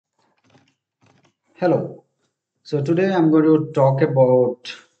Hello. So today I'm going to talk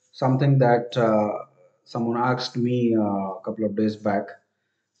about something that someone asked me a couple of days back,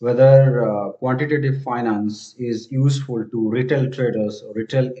 whether quantitative finance is useful to retail traders or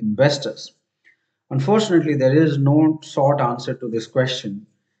retail investors. Unfortunately, there is no short answer to this question,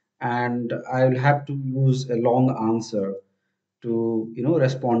 and I will have to use a long answer to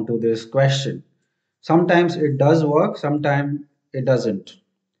respond to this question. Sometimes it does work, sometimes it doesn't.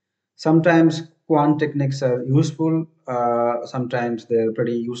 Sometimes quant techniques are useful, sometimes they're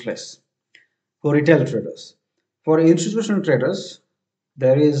pretty useless for retail traders. For institutional traders,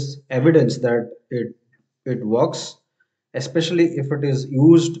 there is evidence that it works, especially if it is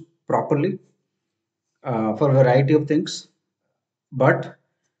used properly for a variety of things. But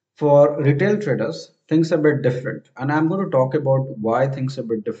for retail traders, things are a bit different. And I'm going to talk about why things are a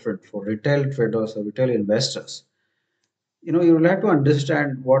bit different for retail traders or retail investors. You will have to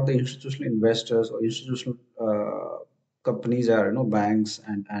understand what the institutional investors or institutional companies are, banks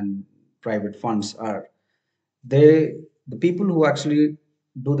and private funds are. The people who actually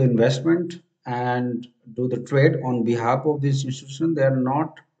do the investment and do the trade on behalf of this institution, they are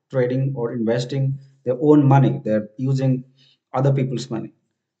not trading or investing their own money. They're using other people's money.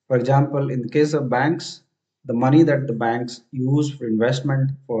 For example, in the case of banks, the money that the banks use for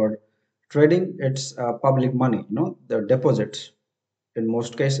investment, for trading, it's public money, the deposits. In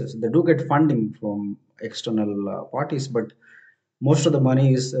most cases they do get funding from external parties, but most of the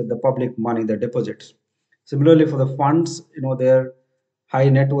money is the public money, the deposits. Similarly, for the funds, they're high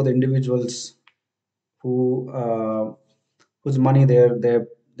net worth individuals who whose money they're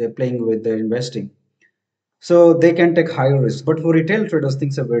playing with, they're investing, so they can take higher risk. But for retail traders,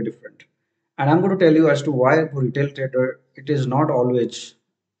 things are very different, and I'm going to tell you as to why for retail trader it is not always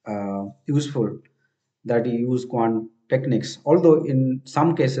useful that you use quant techniques. Although in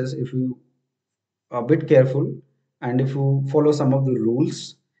some cases, if you are a bit careful and if you follow some of the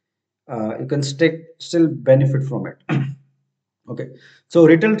rules, you can still benefit from it. Okay, so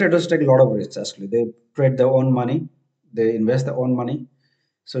retail traders take a lot of risks. Actually, they trade their own money, they invest their own money.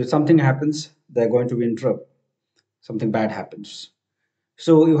 So if something happens, they're going to be in trouble. Something bad happens.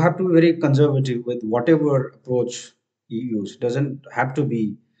 So you have to be very conservative with whatever approach you use. Doesn't have to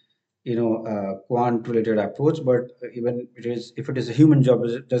be quant related approach, but even it is, if it is a human job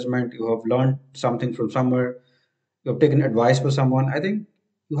judgment, you have learned something from somewhere, you have taken advice from someone, I think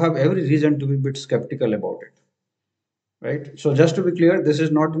you have every reason to be a bit skeptical about it, right? So just to be clear, this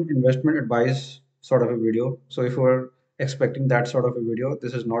is not an investment advice sort of a video. So if you're expecting that sort of a video,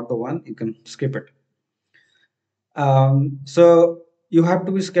 this is not the one. You can skip it. So you have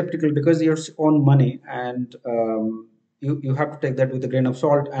to be skeptical because your own money, and you have to take that with a grain of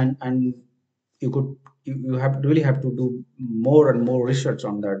salt, and you have really have to do more and more research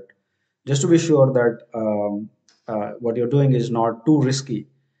on that, just to be sure that what you're doing is not too risky,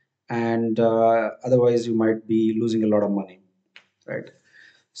 and otherwise you might be losing a lot of money, right?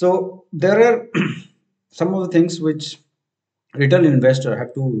 So there are some of the things which retail investor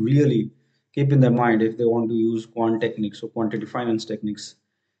have to really keep in their mind if they want to use quant techniques or quantitative finance techniques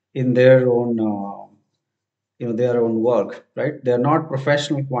in their own their own work, right? They're not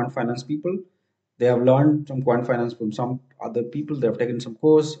professional quant finance people. They have learned some quant finance from some other people. They have taken some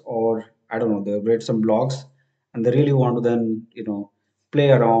course, or I don't know, they've read some blogs, and they really want to then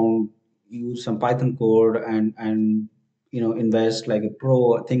play around, use some Python code, and invest like a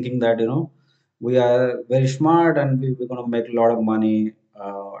pro, thinking that we are very smart and we're going to make a lot of money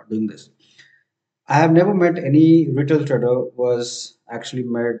doing this. I have never met any retail trader who was actually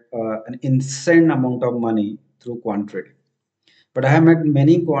made an insane amount of money through quant trading. But I have met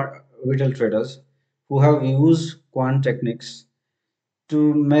many retail traders who have used quant techniques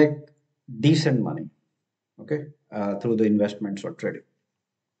to make decent money, okay, through the investments or trading.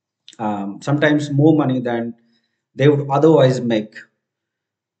 Sometimes more money than they would otherwise make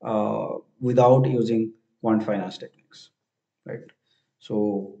without using quant finance techniques, right?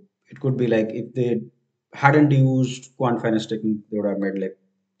 So it could be like if they hadn't used quant finance technique, they would have made like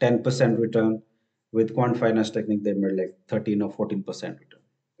 10% return. With quant finance technique, they made like 13 or 14% return,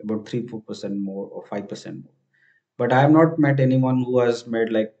 about 3-4% more or 5% more. But I have not met anyone who has made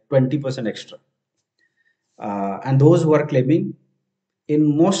like 20% extra. And those who are claiming,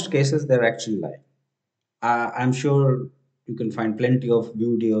 in most cases, they're actually lying. I'm sure you can find plenty of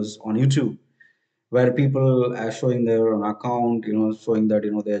videos on YouTube where people are showing their own account, showing that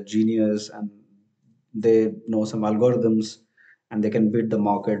they're genius and they know some algorithms and they can beat the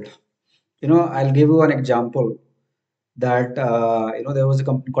market. I'll give you an example that there was a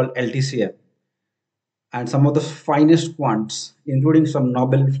company called LTCM, and some of the finest quants, including some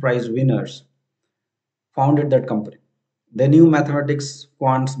Nobel Prize winners, founded that company. They knew mathematics,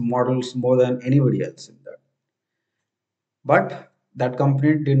 quants, models more than anybody else in that. But that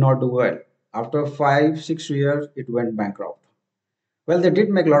company did not do well. After 5, 6 years, it went bankrupt. Well, they did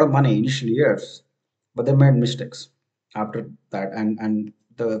make a lot of money initial years, but they made mistakes after that, and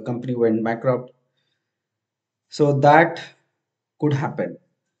the company went bankrupt. So that could happen,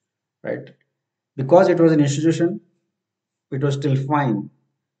 right? Because it was an institution, it was still fine.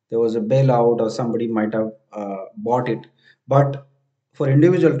 There was a bailout, or somebody might have bought it. But for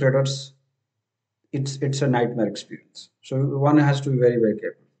individual traders, it's a nightmare experience. So one has to be very, very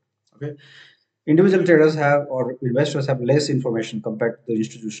careful. Okay, individual traders have, or investors have, less information compared to the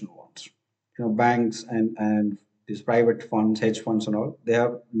institutional ones. You know, banks and these private funds, hedge funds, and all, they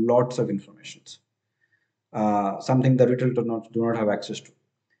have lots of informations. Something the retail do not have access to.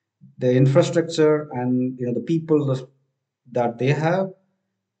 The infrastructure and the people that they have,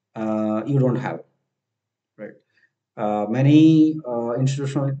 you don't have, right? Many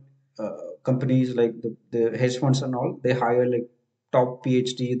institutional companies, like the hedge funds and all, they hire like top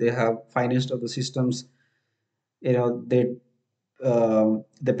PhD. They have finest of the systems. They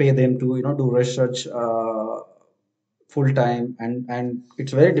pay them to do research full time, and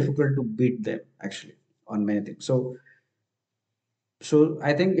it's very difficult to beat them actually on many things. So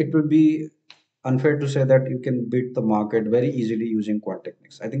I think it would be unfair to say that you can beat the market very easily using quant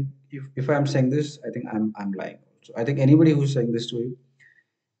techniques. I think if I'm saying this, I think I'm lying. So I think anybody who's saying this to you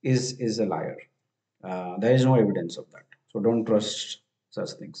is a liar. There is no evidence of that. So don't trust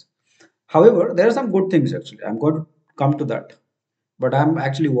such things. However, there are some good things actually. I'm going to come to that, but I'm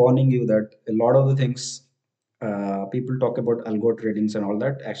actually warning you that a lot of the things people talk about algo tradings and all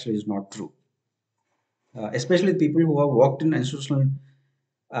that actually is not true. Especially people who have worked in institutional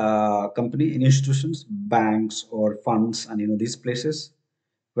company in institutions, banks or funds, and these places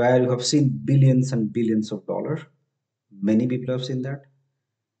where you have seen billions and billions of dollars. Many people have seen that.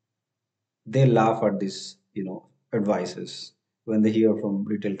 They laugh at these advices when they hear from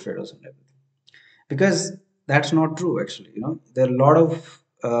retail traders and everything, because that's not true actually. There are a lot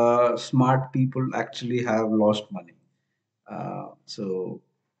of smart people actually have lost money. So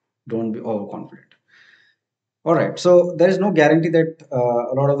don't be overconfident. All right, so there is no guarantee that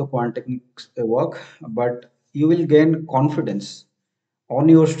a lot of the quant techniques work, but you will gain confidence on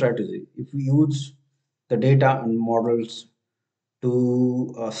your strategy if you use the data and models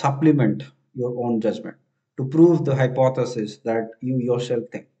to supplement your own judgment, to prove the hypothesis that you yourself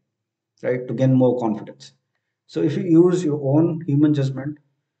think, right? To gain more confidence. So if you use your own human judgment,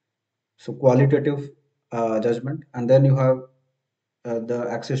 so qualitative judgment, and then you have the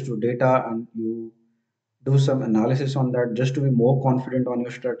access to data, and you do some analysis on that just to be more confident on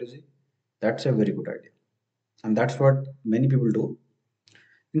your strategy, that's a very good idea. And that's what many people do.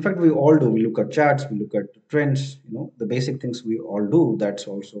 In fact, we all do. We look at charts, we look at trends, the basic things we all do. That's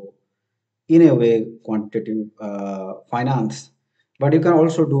also, in a way, quantitative finance. But you can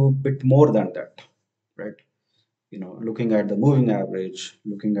also do a bit more than that, right? Looking at the moving average,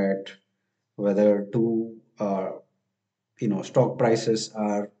 looking at whether two stock prices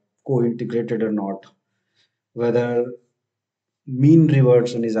are co-integrated or not, whether mean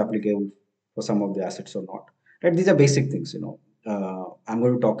reversion is applicable for some of the assets or not. Right? These are basic things. I'm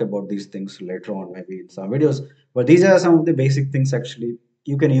going to talk about these things later on, maybe in some videos. But these are some of the basic things actually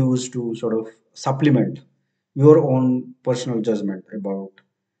you can use to sort of supplement your own personal judgment about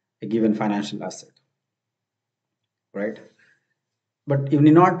a given financial asset, right? But you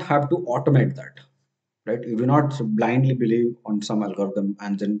need not have to automate that, right? You do not blindly believe on some algorithm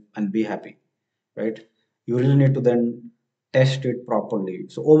and be happy, right? You really need to then test it properly.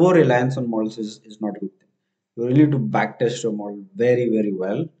 So over reliance on models is not a good thing. You really need to back test your model very, very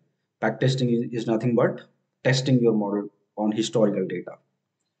well. Back testing is nothing but testing your model on historical data,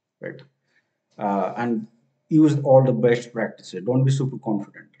 right? And use all the best practices. Don't be super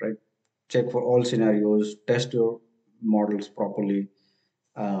confident, right? Check for all scenarios, test your models properly.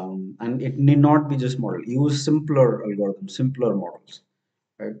 And it need not be just model. Use simpler algorithms, simpler models,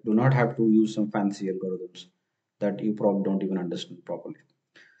 right? Do not have to use some fancy algorithms that you probably don't even understand properly.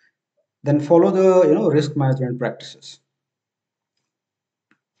 Then follow the risk management practices.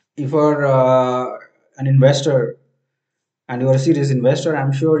 If you're an investor and you're a serious investor,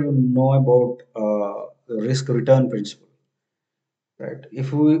 I'm sure you know about the risk return principle, right?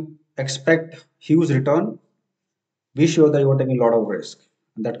 If we expect huge return, be sure that you're taking a lot of risk,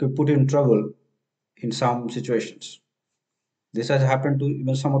 and that could put you in trouble in some situations. This has happened to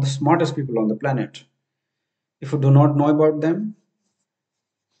even some of the smartest people on the planet. If you do not know about them,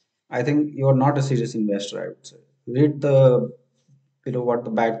 I think you're not a serious investor, I would say. Read the, what the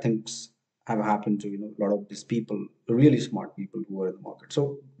bad things have happened to a lot of these people, really smart people who are in the market.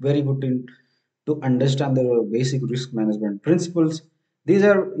 So very good to understand the basic risk management principles. These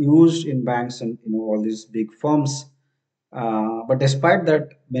are used in banks and all these big firms. But despite that,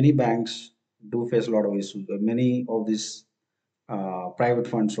 many banks do face a lot of issues. Many of these private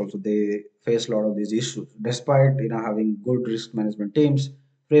funds also, they face a lot of these issues despite having good risk management teams,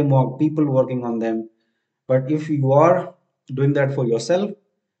 framework, people working on them. But if you are doing that for yourself,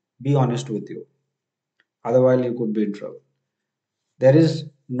 be honest with you, otherwise you could be in trouble. There is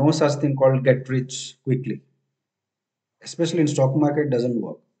no such thing called get rich quickly, especially in stock market. Doesn't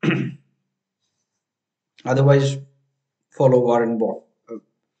work. Otherwise, follow Warren Buffett,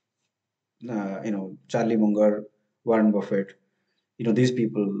 Charlie Munger, Warren Buffett. These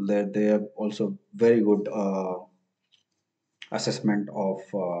people, they have also very good assessment of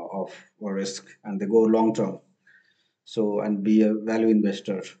risk, and they go long term. So, and be a value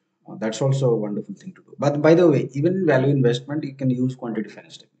investor. That's also a wonderful thing to do. But by the way, even in value investment, you can use quantitative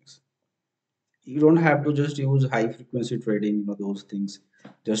finance techniques. You don't have to just use high frequency trading, those things,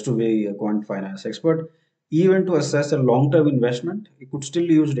 just to be a quant finance expert. Even to assess a long term investment, you could still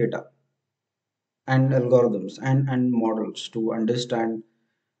use data and algorithms and models to understand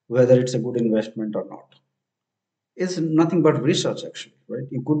whether it's a good investment or not. It's nothing but research, actually, right?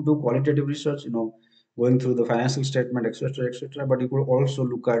 You could do qualitative research, going through the financial statement, etc., etc., but you could also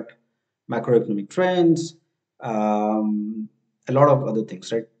look at macroeconomic trends, a lot of other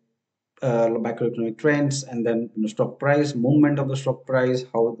things, right? Macroeconomic trends, and then stock price movement of the stock price,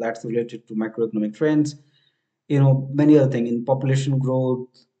 how that's related to macroeconomic trends, many other things in population growth,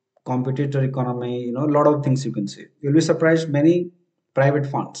 competitor economy, a lot of things you can see. You'll be surprised, many private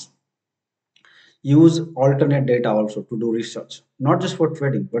funds use alternate data also to do research, not just for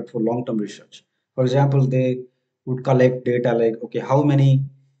trading but for long term research. For example, they would collect data like, okay, how many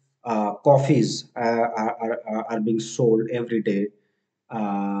coffees are being sold every day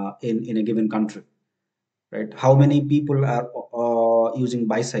in a given country, right? How many people are using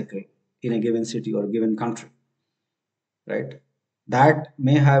bicycle in a given city or a given country, right? That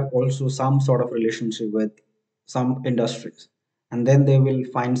may have also some sort of relationship with some industries, and then they will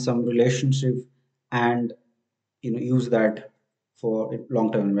find some relationship and use that for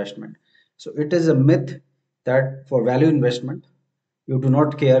long-term investment. So it is a myth that for value investment you do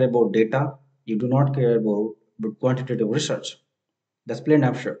not care about data, you do not care about quantitative research. That's plain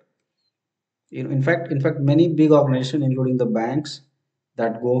absurd. In fact, many big organizations, including the banks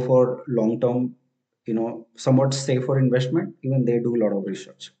that go for long-term, somewhat safer investment, even they do a lot of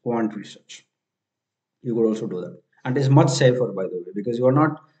research, quant research. You could also do that, and it's much safer, by the way, because you are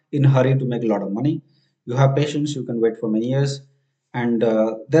not in hurry to make a lot of money. You have patience. You can wait for many years, and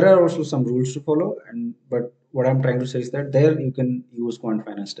there are also some rules to follow. And but what I'm trying to say is that there you can use quant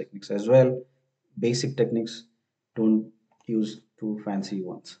finance techniques as well, basic techniques. Don't use too fancy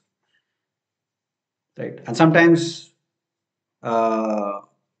ones, right? And sometimes uh,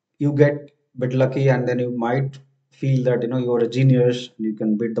 you get a bit lucky, and then you might feel that you're a genius and you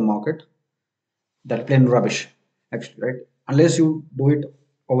can beat the market. That plain rubbish, actually, right? Unless you do it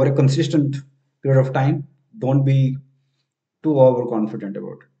over a consistent period of time, don't be too overconfident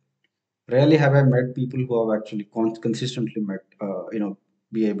about it. Rarely have I met people who have actually consistently met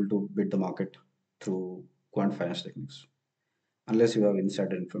be able to beat the market through quant finance techniques. Unless you have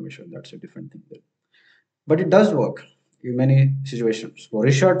insider information, that's a different thing then. But it does work in many situations. For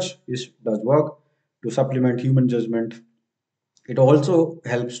research, it does work to supplement human judgment. It also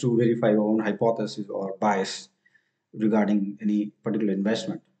helps to verify your own hypothesis or bias regarding any particular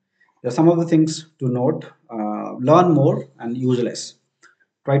investment. There are some of the things to note. Learn more and use less.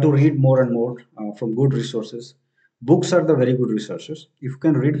 Try to read more and more from good resources. Books are the very good resources. If you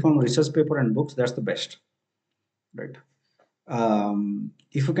can read from research paper and books, that's the best, right?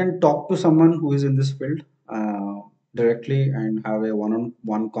 If you can talk to someone who is in this field directly and have a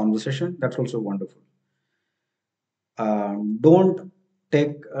one-on-one conversation, that's also wonderful. Don't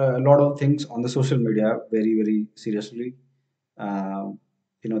take a lot of things on the social media very very seriously.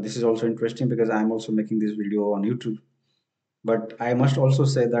 This is also interesting because I'm also making this video on YouTube. But I must also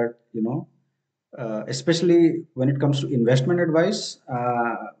say that especially when it comes to investment advice,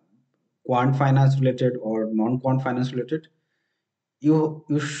 quant finance related or non-quant finance related, you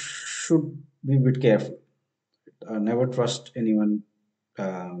should be a bit careful. Never trust anyone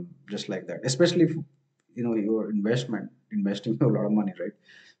just like that, especially if your investing a lot of money, right?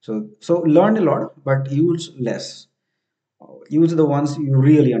 So learn a lot but use less. Use the ones you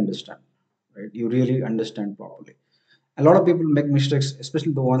really understand, right? You really understand properly. A lot of people make mistakes,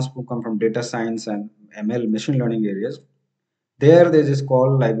 especially the ones who come from data science and ML, machine learning areas. There they just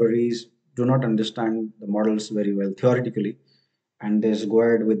call libraries, do not understand the models very well theoretically and they just go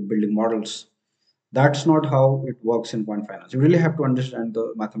ahead with building models. That's not how it works in quant finance. You really have to understand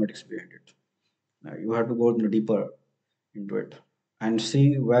the mathematics behind it. You have to go deeper into it and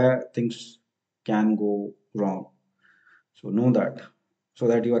see where things can go wrong. So know that, so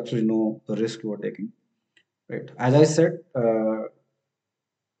that you actually know the risk you are taking. Right. As I said, uh,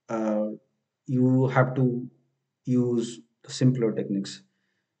 you have to use the simpler techniques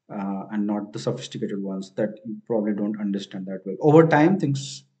and not the sophisticated ones that you probably don't understand that well. Over time,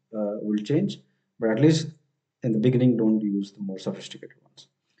 things will change, but at least in the beginning, don't use the more sophisticated ones.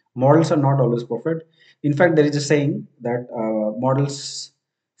 Models are not always perfect. In fact, there is a saying that all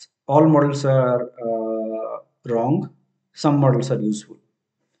models are wrong, some models are useful.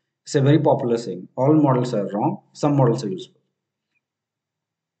 It's a very popular saying. All models are wrong, some models are useful.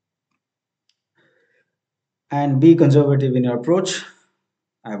 And be conservative in your approach.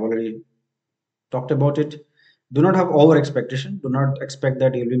 I've already talked about it. Do not have over expectation. Do not expect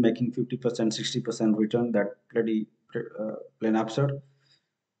that you'll be making 50%, 60% return. That pretty plain absurd.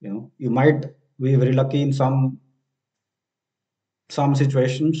 You might be very lucky in some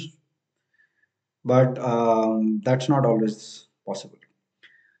situations, but that's not always possible.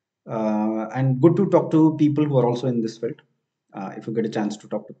 And good to talk to people who are also in this field. If you get a chance to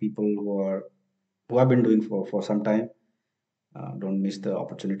talk to people who have been doing for some time, don't miss the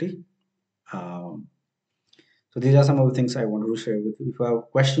opportunity. Um, so these are some of the things I wanted to share with you. If you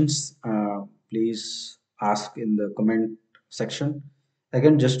have questions, please ask in the comment section.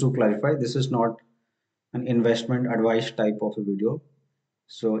 Again, just to clarify, this is not an investment advice type of a video.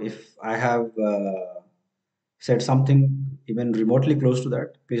 So if I have said something even remotely close to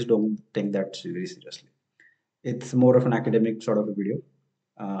that, please don't take that very seriously. It's more of an academic sort of a video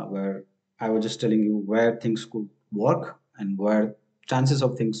where I was just telling you where things could work and where chances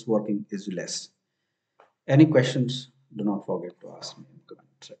of things working is less. Any questions, do not forget to ask me in the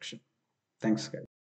comment section. Thanks, guys.